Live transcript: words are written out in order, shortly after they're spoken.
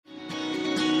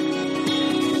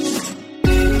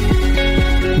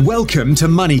Welcome to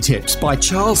Money Tips by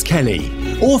Charles Kelly,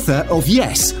 author of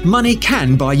Yes, Money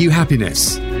Can Buy You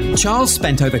Happiness. Charles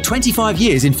spent over 25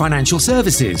 years in financial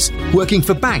services, working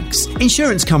for banks,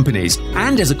 insurance companies,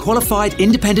 and as a qualified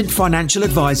independent financial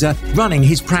advisor running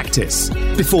his practice,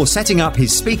 before setting up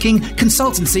his speaking,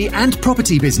 consultancy, and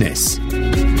property business.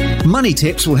 Money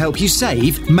Tips will help you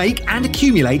save, make, and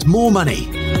accumulate more money,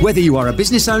 whether you are a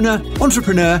business owner,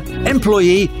 entrepreneur,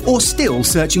 employee, or still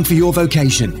searching for your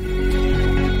vocation.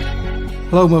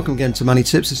 Hello and welcome again to Money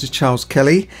Tips. This is Charles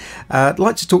Kelly. I'd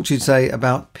like to talk to you today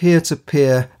about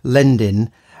peer-to-peer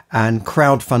lending and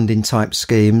crowdfunding type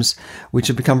schemes, which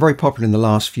have become very popular in the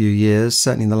last few years,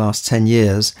 certainly in the last 10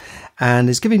 years, and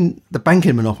is giving the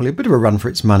banking monopoly a bit of a run for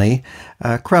its money.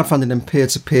 Crowdfunding and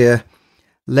peer-to-peer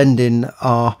lending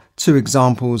are two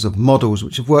examples of models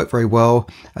which have worked very well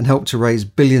and helped to raise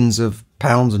billions of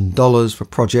pounds and dollars for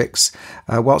projects,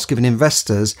 whilst giving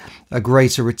investors a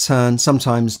greater return,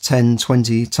 sometimes 10,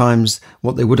 20 times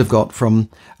what they would have got from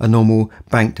a normal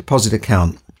bank deposit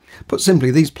account. Put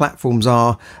simply, these platforms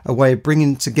are a way of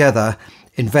bringing together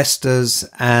investors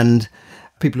and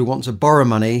people who want to borrow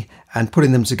money and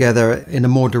putting them together in a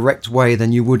more direct way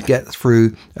than you would get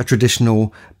through a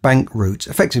traditional bank route.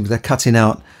 Effectively, they're cutting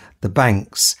out the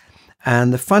banks.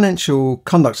 And the Financial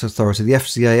Conduct Authority, the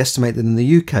FCA, estimate that in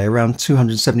the UK around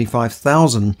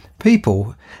 275,000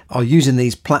 people are using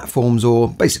these platforms, or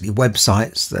basically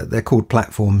websites. They're called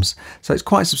platforms. So it's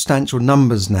quite substantial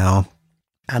numbers now.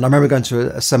 And I remember going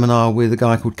to a seminar with a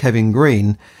guy called Kevin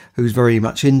Green, who's very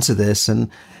much into this.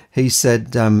 And he said,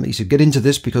 get into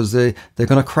this because they're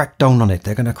going to crack down on it.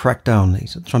 They're going to crack down.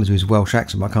 He's trying to do his Welsh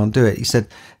accent, but I can't do it. He said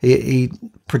he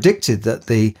predicted that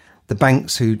the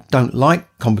banks who don't like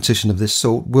competition of this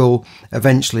sort will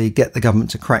eventually get the government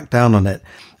to crack down on it.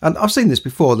 And I've seen this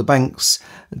before. The banks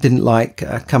didn't like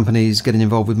companies getting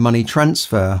involved with money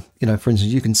transfer. For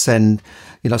instance, you can send,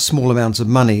 small amounts of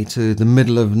money to the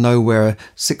middle of nowhere,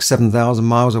 6,000-7,000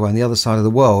 miles away on the other side of the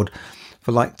world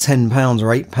for like £10 or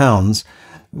 £8,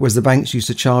 whereas the banks used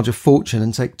to charge a fortune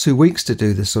and take 2 weeks to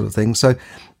do this sort of thing. So,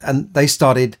 and they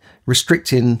started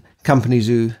restricting companies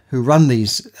who run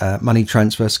these money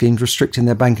transfer schemes, restricting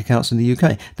their bank accounts in the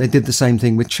UK. They did the same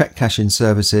thing with check cashing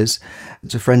services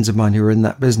to friends of mine who were in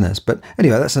that business. But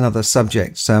anyway, that's another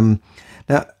subject.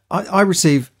 Now, I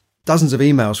receive dozens of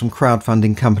emails from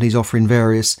crowdfunding companies offering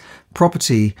various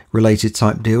property-related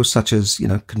type deals, such as,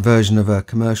 conversion of a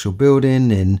commercial building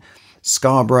in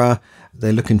Scarborough.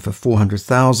 They're looking for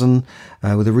 400,000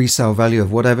 with a resale value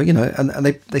of whatever,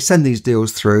 and they send these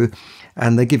deals through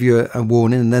and they give you a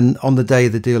warning. And then on the day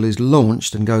the deal is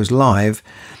launched and goes live,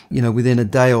 within a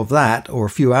day of that or a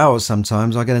few hours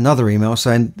sometimes, I get another email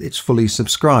saying it's fully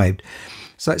subscribed.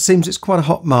 So it seems it's quite a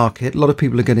hot market. A lot of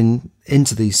people are getting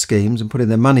into these schemes and putting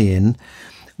their money in,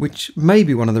 which may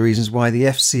be one of the reasons why the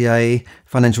FCA,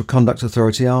 Financial Conduct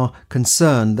Authority, are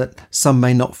concerned that some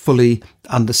may not fully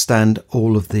understand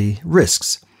all of the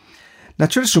risks. Now,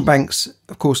 traditional banks,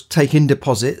 of course, take in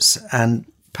deposits and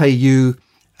pay you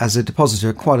as a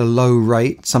depositor quite a low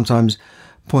rate, sometimes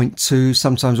 0.2,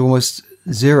 sometimes almost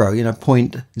 0,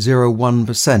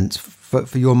 0.01%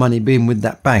 for your money being with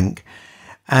that bank.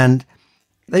 And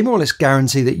they more or less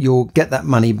guarantee that you'll get that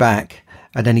money back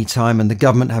at any time, and the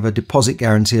government have a deposit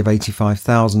guarantee of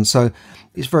 85,000. So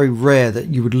it's very rare that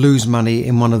you would lose money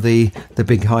in one of the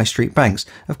big high street banks.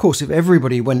 Of course, if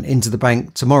everybody went into the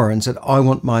bank tomorrow and said, I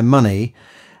want my money,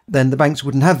 then the banks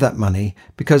wouldn't have that money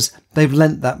because they've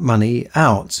lent that money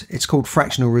out. It's called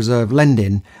fractional reserve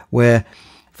lending, where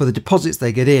for the deposits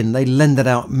they get in, they lend it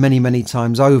out many, many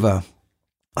times over.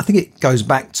 I think it goes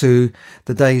back to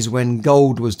the days when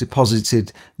gold was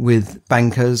deposited with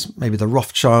bankers, maybe the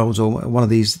Rothschilds or one of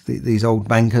these old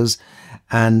bankers,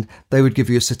 and they would give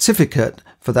you a certificate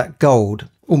for that gold,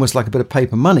 almost like a bit of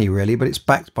paper money really, but it's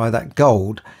backed by that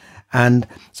gold. And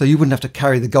so you wouldn't have to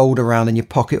carry the gold around in your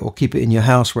pocket or keep it in your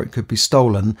house where it could be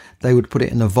stolen. They would put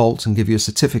it in a vault and give you a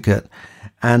certificate.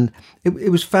 And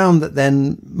it was found that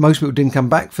then most people didn't come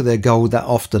back for their gold that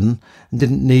often and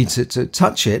didn't need to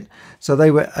touch it. So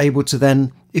they were able to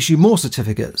then issue more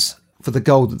certificates for the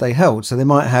gold that they held. So they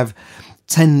might have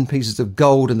 10 pieces of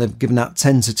gold and they've given out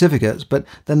 10 certificates, but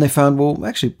then they found, well,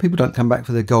 actually people don't come back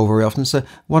for their gold very often, so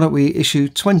why don't we issue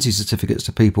 20 certificates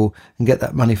to people and get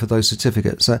that money for those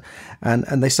certificates?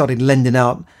 And they started lending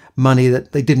out money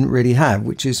that they didn't really have,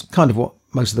 which is kind of what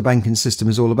most of the banking system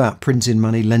is all about, printing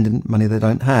money, lending money they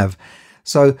don't have.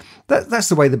 So that's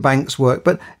the way the banks work,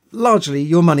 but largely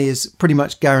your money is pretty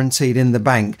much guaranteed in the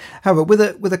bank. However, with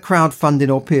a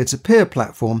crowdfunding or peer-to-peer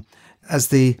platform, as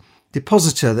the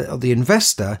depositor or the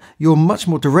investor, you're much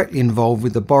more directly involved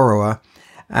with the borrower,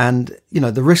 And,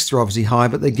 the risks are obviously high,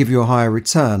 but they give you a higher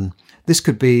return. This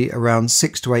could be around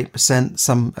 6 to 8%.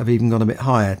 Some have even gone a bit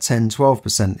higher, 10,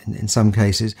 12% in some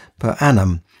cases per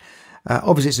annum.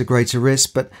 Obviously, it's a greater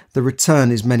risk, but the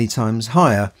return is many times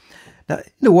higher. Now,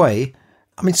 in a way,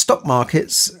 stock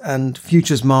markets and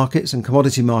futures markets and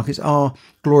commodity markets are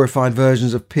glorified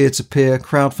versions of peer-to-peer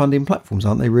crowdfunding platforms,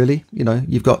 aren't they, really?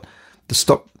 You've got the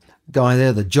stock guy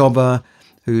there, the jobber,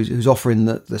 who's offering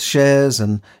the shares,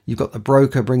 and you've got the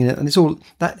broker bringing it. And it's all,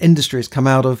 that industry has come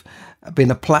out of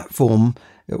being a platform.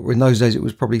 In those days, it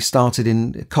was probably started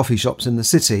in coffee shops in the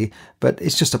city, but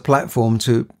it's just a platform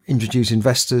to introduce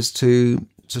investors to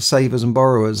savers and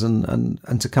borrowers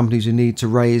and to companies who need to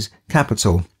raise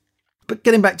capital. But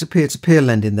getting back to peer-to-peer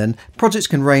lending then, projects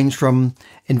can range from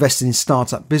investing in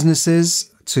startup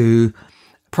businesses to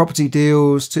property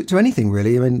deals to anything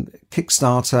really.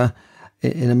 Kickstarter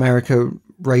in America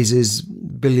raises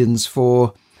billions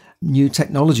for new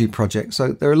technology projects.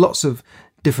 So there are lots of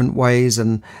different ways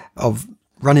of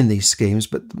running these schemes,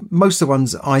 but most of the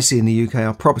ones I see in the UK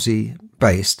are property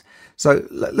based. So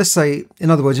let's say, in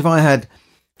other words, if I had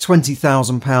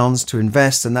 £20,000 to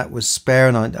invest and that was spare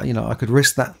and I could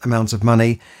risk that amount of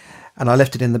money and I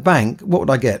left it in the bank, what would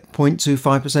I get?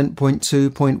 0.25%, 0.2%,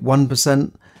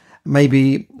 0.1%,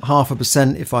 maybe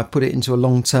 0.5% if I put it into a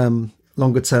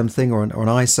longer term thing or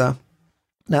an ISA.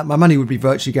 Now, my money would be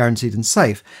virtually guaranteed and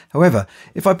safe. However,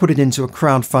 if I put it into a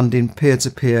crowdfunding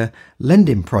peer-to-peer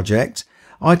lending project,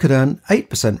 I could earn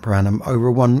 8% per annum over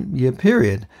a 1 year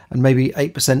period and maybe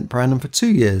 8% per annum for 2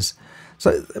 years.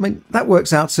 So, that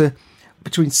works out to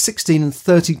between 16 and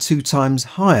 32 times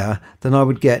higher than I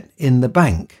would get in the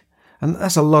bank. And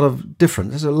that's a lot of difference.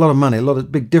 There's a lot of money, a lot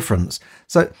of big difference.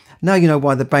 So now you know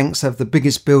why the banks have the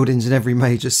biggest buildings in every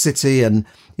major city and,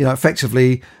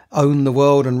 effectively own the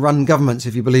world and run governments,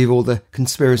 if you believe all the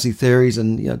conspiracy theories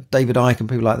and, David Icke and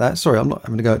people like that. Sorry, I'm not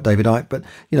having to go at David Icke, but,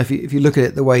 if you look at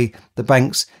it the way the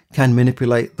banks can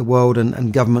manipulate the world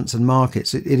and governments and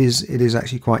markets, it is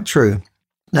actually quite true.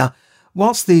 Now,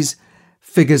 whilst these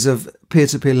figures of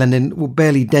peer-to-peer lending will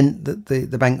barely dent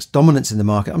the bank's dominance in the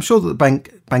market, I'm sure that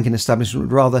the banking establishment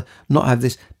would rather not have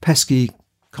this pesky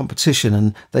competition,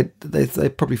 and they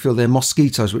probably feel they're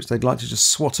mosquitoes which they'd like to just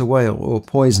swat away or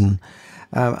poison.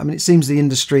 It seems the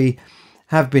industry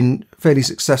have been fairly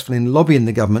successful in lobbying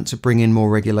the government to bring in more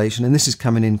regulation, and this is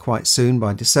coming in quite soon.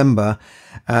 By December,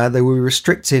 they will be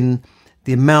restricting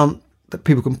the amount that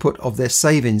people can put of their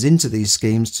savings into these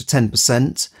schemes to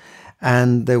 10%.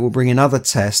 And they will bring in other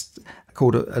tests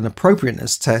called an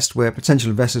appropriateness test, where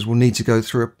potential investors will need to go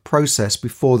through a process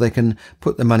before they can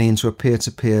put the money into a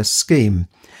peer-to-peer scheme.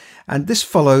 And this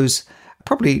follows,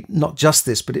 probably not just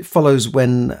this, but it follows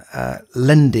when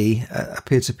Lendi, a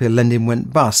peer-to-peer lending,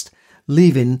 went bust,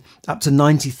 leaving up to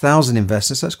 90,000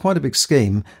 investors. So that's quite a big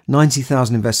scheme.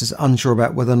 90,000 investors unsure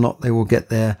about whether or not they will get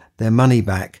their money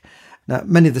back. Now,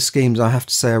 many of the schemes, I have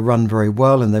to say, are run very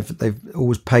well, and they've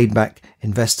always paid back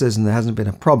investors, and there hasn't been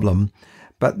a problem.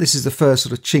 But this is the first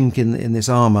sort of chink in this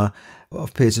armour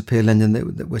of peer-to-peer lending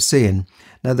that we're seeing.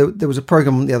 Now, there was a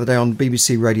programme the other day on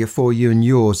BBC Radio 4, You and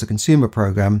Yours, the consumer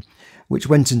programme, which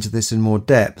went into this in more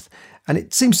depth. And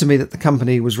it seems to me that the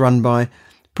company was run by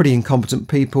pretty incompetent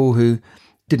people who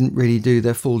didn't really do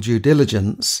their full due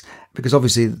diligence, because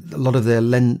obviously a lot of their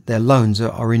loans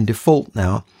are in default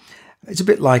now. It's a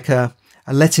bit like a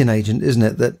letting agent, isn't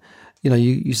it? That,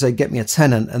 you say, get me a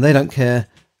tenant, and they don't care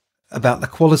about the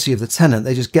quality of the tenant.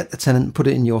 They just get the tenant and put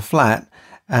it in your flat,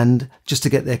 and just to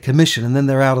get their commission, and then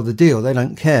they're out of the deal. They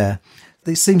don't care.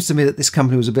 It seems to me that this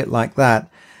company was a bit like that.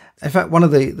 In fact, one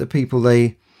of the people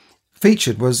they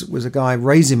featured was a guy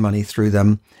raising money through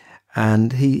them,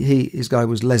 and his guy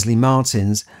was Leslie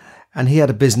Martins, and he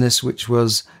had a business which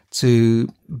was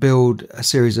to build a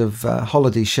series of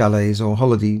holiday chalets or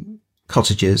holiday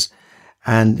cottages,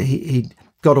 and he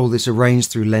got all this arranged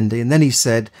through Lendi. And then he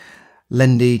said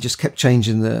Lendi just kept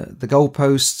changing the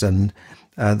goalposts, and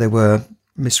they were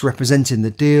misrepresenting the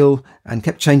deal and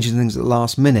kept changing things at the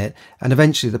last minute, and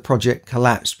eventually the project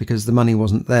collapsed because the money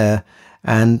wasn't there,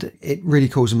 and it really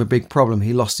caused him a big problem.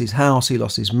 He lost his house, he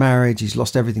lost his marriage, he's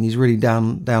lost everything. He's really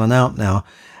down and out now,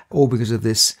 all because of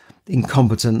this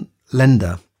incompetent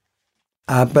lender.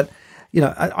 But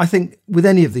I think with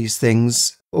any of these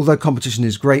things, although competition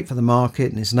is great for the market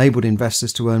and it's enabled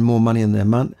investors to earn more money on their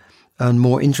earn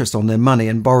more interest on their money,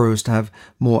 and borrowers to have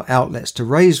more outlets to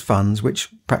raise funds, which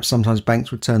perhaps sometimes banks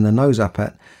would turn their nose up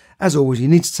at, as always, you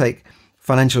need to take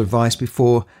financial advice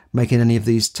before making any of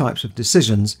these types of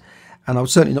decisions. And I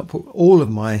would certainly not put all of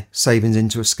my savings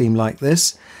into a scheme like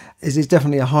this. It is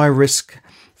definitely a high risk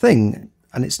thing.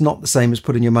 and it's not the same as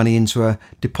putting your money into a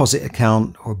deposit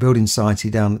account or a building society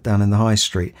down in the high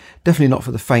street. Definitely not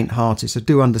for the faint-hearted. So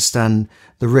do understand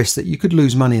the risk that you could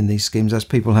lose money in these schemes, as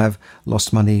people have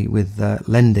lost money with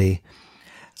Lendi.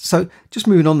 So just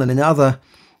moving on then, in other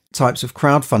types of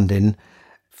crowdfunding,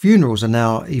 funerals are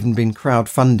now even being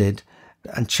crowdfunded,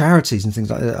 and charities and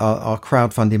things like that are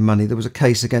crowdfunding money. There was a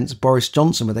case against Boris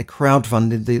Johnson where they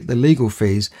crowdfunded the legal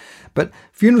fees. But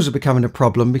funerals are becoming a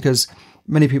problem because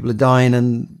many people are dying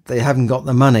and they haven't got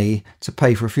the money to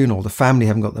pay for a funeral. The family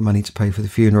haven't got the money to pay for the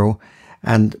funeral.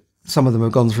 And some of them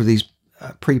have gone through these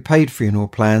prepaid funeral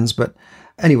plans. But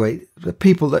anyway, the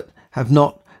people that have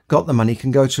not got the money can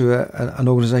go to an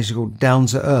organisation called Down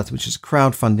to Earth, which is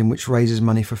crowdfunding, which raises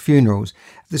money for funerals.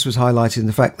 This was highlighted in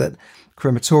the fact that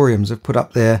crematoriums have put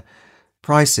up their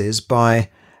prices by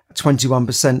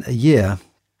 21% a year.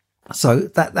 So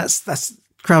that's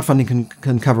crowdfunding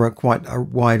can cover quite a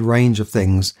wide range of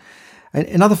things.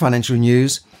 In other financial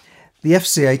news, the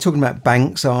FCA, talking about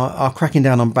banks, are cracking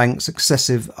down on banks'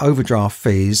 excessive overdraft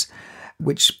fees,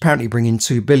 which apparently bring in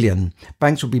 $2 billion.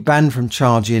 Banks will be banned from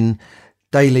charging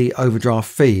daily overdraft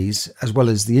fees, as well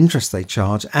as the interest they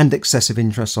charge and excessive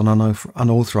interest on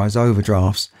unauthorised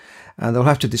overdrafts. They'll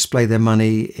have to display their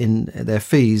money in their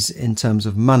fees in terms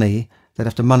of money. They'd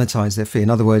have to monetize their fee. In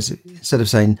other words, instead of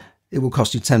saying it will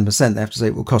cost you 10%, they have to say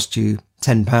it will cost you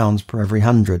 £10 per every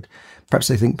 100. Perhaps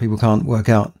they think people can't work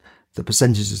out the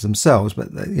percentages themselves,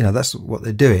 but that's what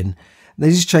they're doing.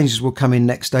 These changes will come in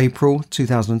next April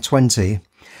 2020.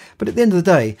 But at the end of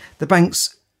the day, the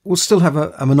banks will still have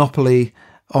a monopoly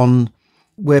on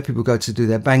where people go to do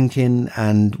their banking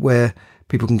and where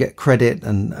people can get credit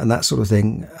and that sort of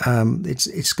thing.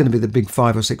 It's going to be the big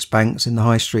 5 or 6 banks in the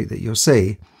high street that you'll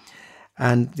see.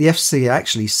 And the FCA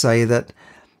actually say that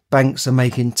banks are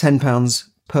making £10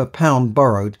 per pound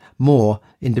borrowed more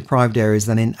in deprived areas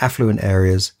than in affluent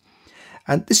areas.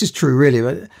 And this is true,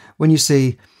 really. When you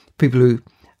see people who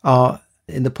are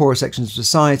in the poorer sections of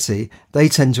society, they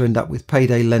tend to end up with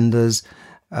payday lenders,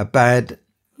 bad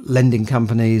lending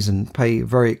companies, and pay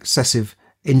very excessive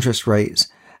interest rates.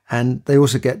 And they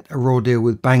also get a raw deal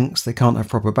with banks. They can't have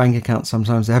proper bank accounts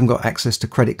sometimes. They haven't got access to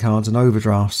credit cards and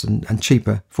overdrafts and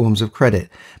cheaper forms of credit.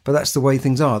 But that's the way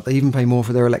things are. They even pay more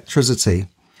for their electricity.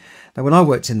 Now, when I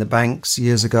worked in the banks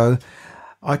years ago,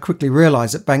 I quickly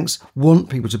realised that banks want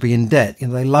people to be in debt.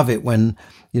 They love it when,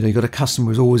 you've got a customer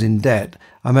who's always in debt.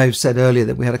 I may have said earlier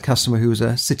that we had a customer who was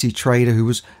a city trader who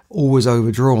was always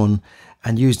overdrawn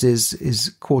and used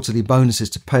his quarterly bonuses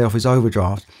to pay off his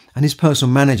overdraft. And his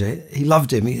personal manager, he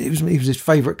loved him. He was his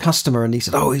favourite customer. And he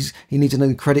said, he needs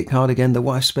another credit card again. The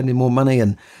wife's spending more money.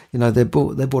 And, they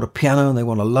bought a piano and they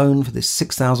want a loan for this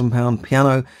 £6,000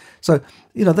 piano. So,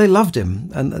 they loved him,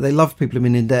 and they love people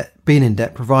being in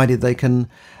debt, provided they can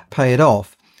pay it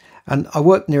off. And I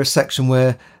worked near a section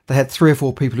where they had 3 or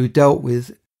 4 people who dealt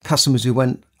with customers who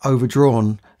went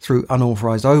overdrawn through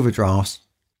unauthorised overdrafts.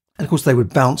 And of course, they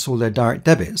would bounce all their direct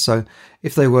debits. So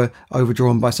if they were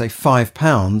overdrawn by, say,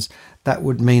 £5, that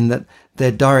would mean that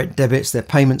their direct debits, their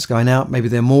payments going out, maybe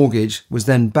their mortgage was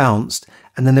then bounced,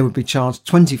 and then they would be charged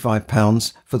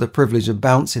 £25 for the privilege of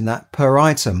bouncing that per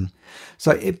item.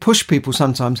 So it pushed people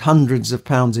sometimes hundreds of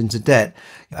pounds into debt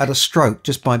at a stroke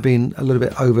just by being a little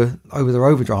bit over their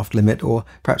overdraft limit, or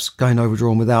perhaps going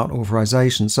overdrawn without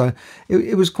authorization. So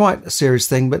it was quite a serious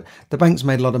thing, but the banks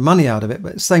made a lot of money out of it. But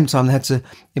at the same time, they had to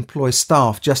employ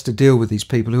staff just to deal with these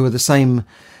people who are the same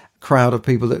crowd of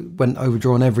people that went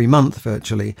overdrawn every month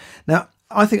virtually. Now,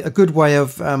 I think a good way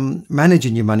of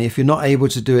managing your money, if you're not able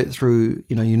to do it through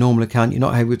your normal account, you're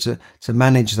not able to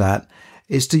manage that,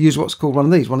 is to use what's called one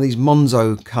of these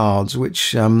Monzo cards,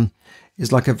 which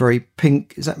is like a very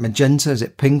pink, is that magenta? Is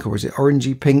it pink or is it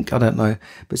orangey pink? I don't know.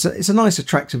 But it's a nice,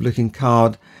 attractive looking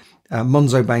card.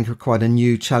 Monzo Bank are quite a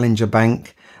new challenger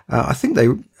bank. I think they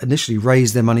initially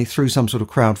raised their money through some sort of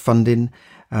crowdfunding.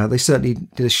 They certainly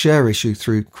did a share issue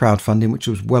through crowdfunding, which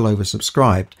was well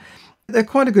oversubscribed. They're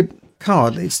quite a good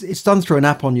card. It's done through an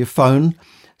app on your phone.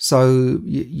 So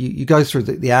you go through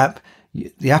the app.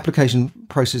 The application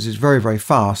process is very, very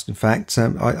fast. In fact,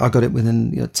 I got it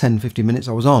within 10, 15 minutes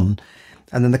I was on.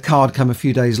 And then the card came a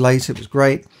few days later. It was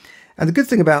great. And the good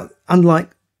thing about, unlike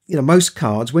most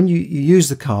cards, when you use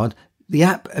the card, the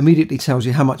app immediately tells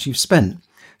you how much you've spent.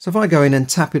 So if I go in and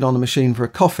tap it on the machine for a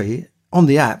coffee, on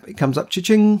the app, it comes up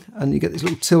cha-ching, and you get this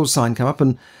little till sign come up,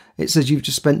 and it says you've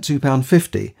just spent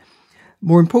 £2.50.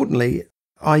 More importantly,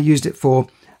 I used it for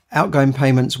outgoing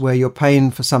payments where you're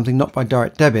paying for something not by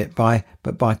direct debit,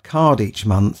 but by card each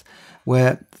month,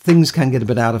 where things can get a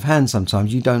bit out of hand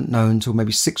sometimes. You don't know until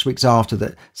maybe 6 weeks after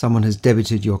that someone has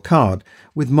debited your card.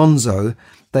 With Monzo,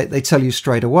 they tell you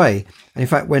straight away. And in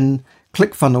fact, when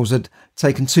ClickFunnels had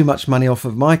taken too much money off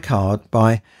of my card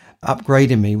by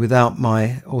upgrading me without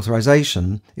my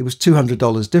authorization, it was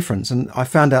 $200 difference. And I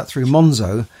found out through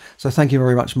Monzo. So thank you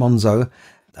very much, Monzo.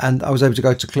 And I was able to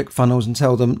go to ClickFunnels and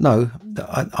tell them, no,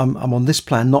 I'm on this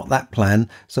plan, not that plan.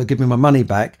 So give me my money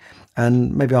back.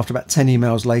 And maybe after about 10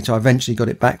 emails later, I eventually got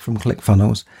it back from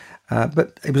ClickFunnels.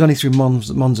 But it was only through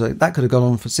Monzo. That could have gone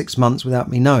on for 6 months without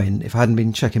me knowing if I hadn't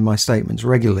been checking my statements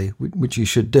regularly, which you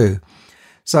should do.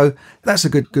 So that's a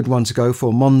good one to go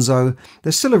for, Monzo.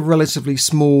 There's still a relatively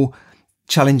small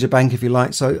challenger bank, if you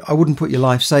like. So I wouldn't put your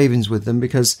life savings with them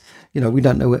because, we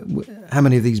don't know how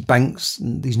many of these banks,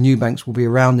 these new banks will be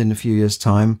around in a few years'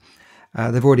 time.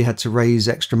 They've already had to raise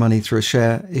extra money through a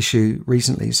share issue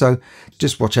recently. So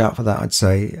just watch out for that, I'd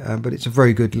say. But it's a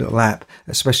very good little app,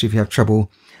 especially if you have trouble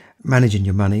managing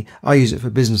your money. I use it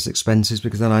for business expenses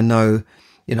because then I know,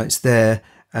 it's there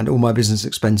and all my business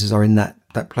expenses are in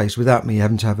that place without me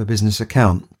having to have a business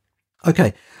account.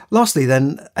 Okay. Lastly,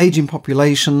 then, aging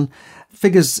population.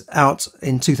 Figures out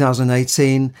in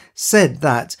 2018 said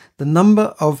that the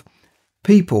number of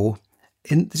people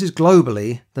this is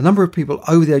globally, the number of people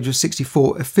over the age of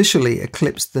 64 officially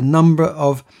eclipsed the number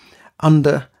of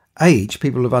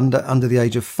people of under the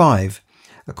age of 5,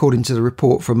 according to the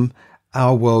report from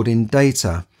Our World in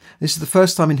Data. This is the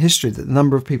first time in history that the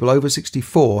number of people over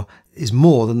 64 is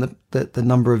more than the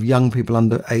number of young people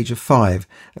under age of 5,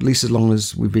 at least as long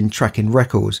as we've been tracking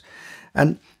records.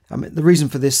 And the reason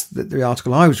for this, the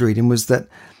article I was reading, was that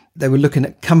they were looking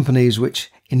at companies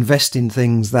which invest in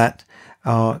things that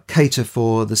cater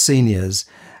for the seniors,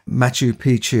 Machu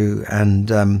Picchu,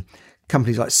 and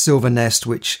companies like Silvernest,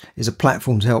 which is a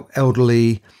platform to help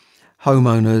elderly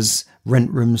homeowners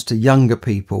rent rooms to younger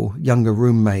people, younger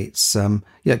roommates.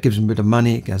 It gives them a bit of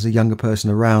money, it has a younger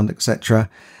person around, etc.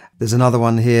 There's another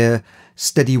one here,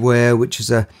 Steadyware, which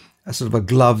is a sort of a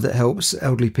glove that helps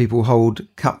elderly people hold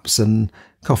cups and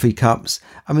coffee cups.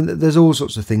 There's all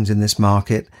sorts of things in this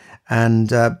market,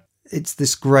 and it's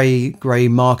this grey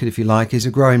market, if you like, is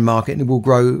a growing market, and it will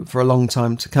grow for a long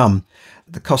time to come.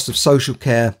 The cost of social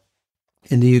care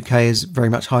in the UK is very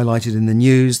much highlighted in the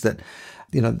news that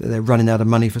they're running out of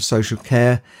money for social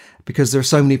care because there are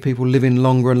so many people living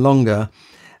longer and longer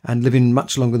and living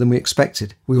much longer than we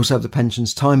expected. We also have the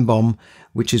pensions time bomb,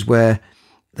 which is where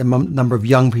the number of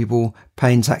young people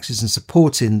paying taxes and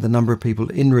supporting the number of people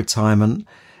in retirement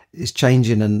is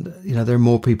changing. And, there are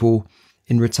more people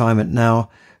in retirement now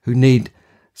who need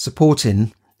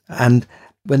supporting. And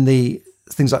when the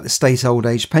things like the state old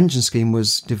age pension scheme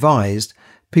was devised,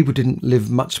 people didn't live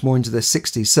much more into their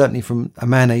 60s. Certainly from a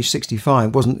man aged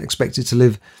 65 wasn't expected to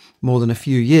live more than a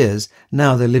few years.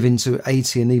 Now they live into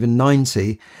 80 and even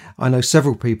 90. I know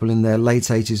several people in their late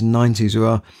 80s and 90s who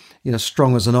are,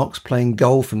 strong as an ox, playing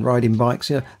golf and riding bikes.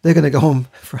 They're going to go on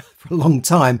for a long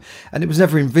time. And it was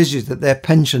never envisaged that their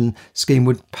pension scheme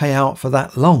would pay out for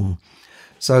that long.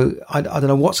 So I don't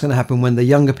know what's going to happen when the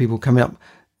younger people coming up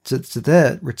to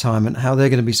their retirement, how they're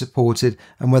going to be supported,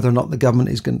 and whether or not the government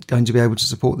is going to be able to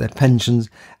support their pensions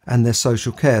and their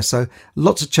social care. So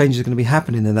lots of changes are going to be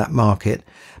happening in that market.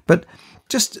 But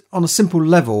just on a simple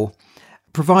level,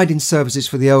 providing services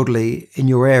for the elderly in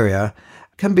your area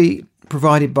can be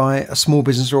provided by a small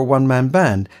business or a one-man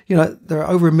band. There are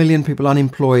over 1 million people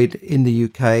unemployed in the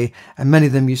UK, and many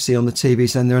of them you see on the TV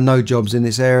saying there are no jobs in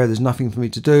this area, there's nothing for me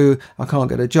to do, I can't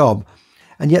get a job.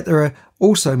 And yet there are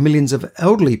also millions of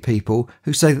elderly people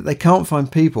who say that they can't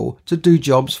find people to do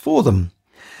jobs for them.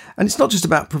 And it's not just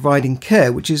about providing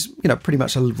care, which is, pretty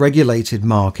much a regulated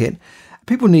market.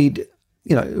 People need,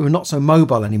 who are not so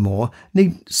mobile anymore,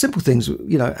 need simple things,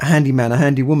 a handyman, a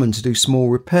handy woman to do small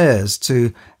repairs,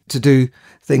 to do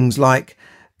things like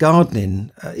gardening,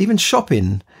 even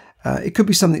shopping. It could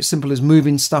be something as simple as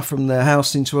moving stuff from their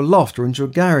house into a loft or into a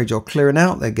garage, or clearing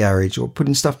out their garage, or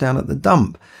putting stuff down at the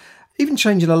dump. Even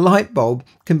changing a light bulb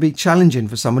can be challenging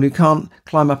for someone who can't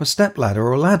climb up a stepladder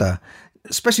or a ladder,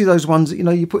 especially those ones that,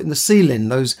 you put in the ceiling,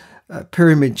 those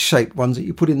pyramid-shaped ones that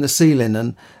you put in the ceiling.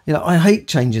 And, I hate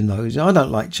changing those. I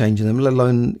don't like changing them, let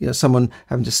alone, someone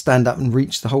having to stand up and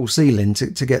reach the whole ceiling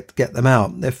to get them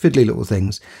out. They're fiddly little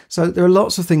things. So there are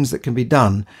lots of things that can be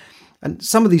done. And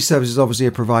some of these services obviously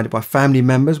are provided by family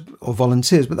members or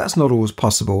volunteers, but that's not always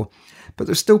possible. But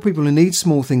there's still people who need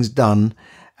small things done.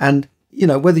 And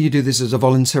whether you do this as a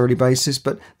voluntarily basis,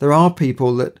 but there are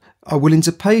people that are willing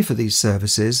to pay for these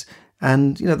services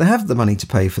and, they have the money to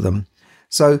pay for them.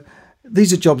 So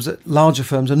these are jobs that larger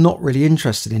firms are not really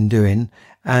interested in doing.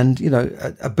 And,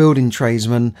 a building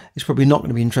tradesman is probably not going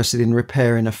to be interested in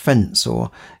repairing a fence or,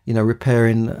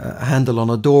 repairing a handle on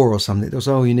a door or something. They'll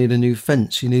say, you need a new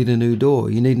fence, you need a new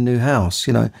door, you need a new house.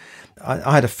 I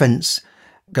had a fence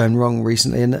going wrong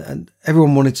recently and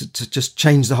everyone wanted to just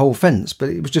change the whole fence, but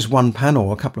it was just one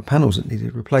panel, a couple of panels that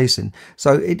needed replacing.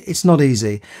 So it's not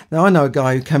easy. Now, I know a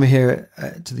guy who came here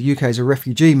to the UK as a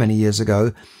refugee many years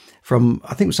ago from, I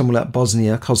think it was somewhere like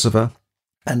Bosnia, Kosovo.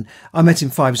 And I met him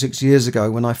 5 or 6 years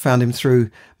ago when I found him through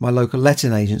my local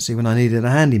letting agency when I needed a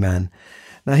handyman.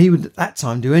 Now, he would at that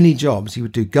time do any jobs. He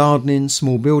would do gardening,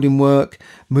 small building work,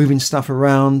 moving stuff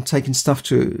around, taking stuff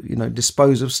to,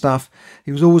 dispose of stuff.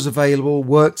 He was always available,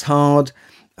 worked hard,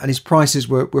 and his prices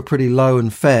were pretty low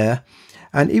and fair.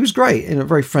 And he was great, a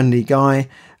very friendly guy,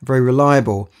 very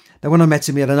reliable. Now, when I met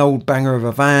him, he had an old banger of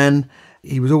a van.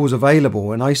 He was always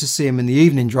available, and I used to see him in the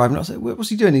evening driving. I said, what's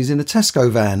he doing? He's in a Tesco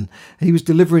van. He was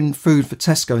delivering food for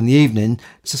Tesco in the evening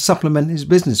to supplement his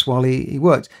business while he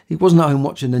worked. He wasn't at home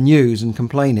watching the news and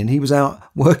complaining. He was out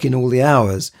working all the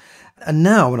hours. And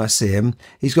now when I see him,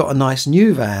 he's got a nice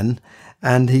new van,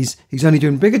 and he's only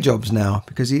doing bigger jobs now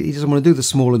because he doesn't want to do the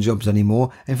smaller jobs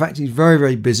anymore. In fact, he's very,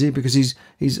 very busy because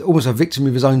he's almost a victim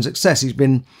of his own success. He's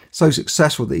been so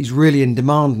successful that he's really in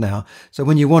demand now. So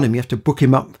when you want him, you have to book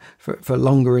him up for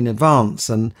longer in advance.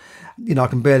 And, I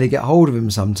can barely get hold of him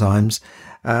sometimes.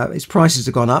 His prices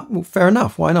have gone up. Well, fair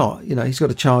enough. Why not? He's got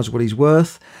to charge what he's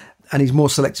worth, and he's more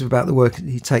selective about the work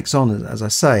he takes on, as I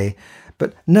say.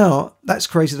 But now that's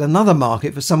created another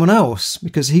market for someone else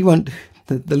because he won't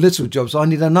the little jobs. I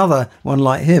need another one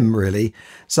like him, really.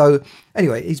 So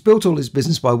anyway, he's built all his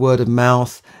business by word of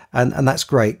mouth, and that's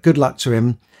great. Good luck to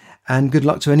him, and good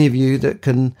luck to any of you that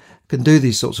can do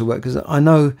these sorts of work, because I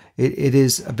know it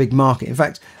is a big market. In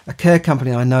fact, a care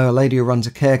company I know, a lady who runs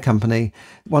a care company,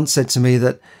 once said to me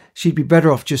that she'd be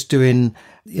better off just doing,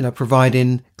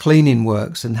 providing cleaning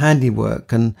works and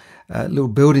handiwork and little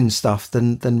building stuff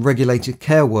than regulated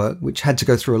care work, which had to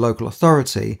go through a local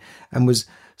authority and was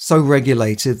so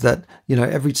regulated that,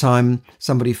 every time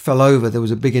somebody fell over, there was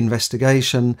a big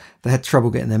investigation. They had trouble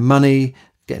getting their money,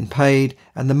 getting paid,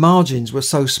 and the margins were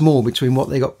so small between what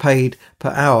they got paid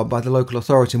per hour by the local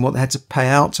authority and what they had to pay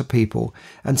out to people.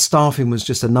 And staffing was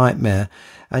just a nightmare.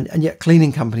 And yet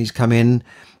cleaning companies come in,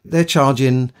 they're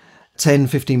charging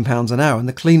 £10-15 an hour, and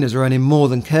the cleaners are earning more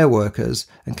than care workers,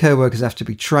 and care workers have to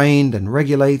be trained and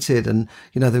regulated, and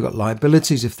they've got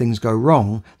liabilities if things go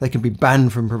wrong. They can be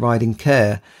banned from providing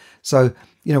care. So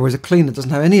whereas a cleaner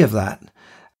doesn't have any of that.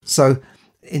 So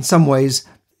in some ways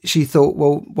she thought,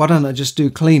 well, why don't I just do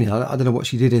cleaning? I don't know what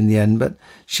she did in the end, but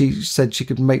she said she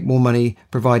could make more money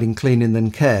providing cleaning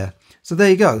than care. So there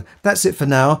you go. That's it for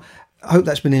now. I hope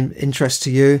that's been of interest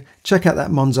to you. Check out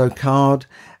that Monzo card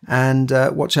and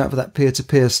watch out for that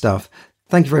peer-to-peer stuff.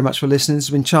 Thank you very much for listening. This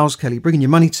has been Charles Kelly, bringing you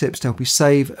money tips to help you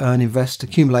save, earn, invest,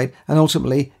 accumulate, and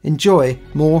ultimately enjoy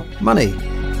more money.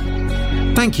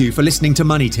 Thank you for listening to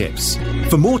Money Tips.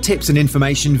 For more tips and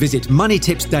information, visit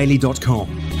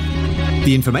moneytipsdaily.com.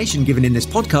 The information given in this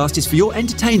podcast is for your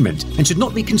entertainment and should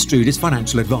not be construed as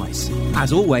financial advice.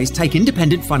 As always, take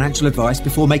independent financial advice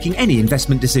before making any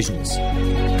investment decisions.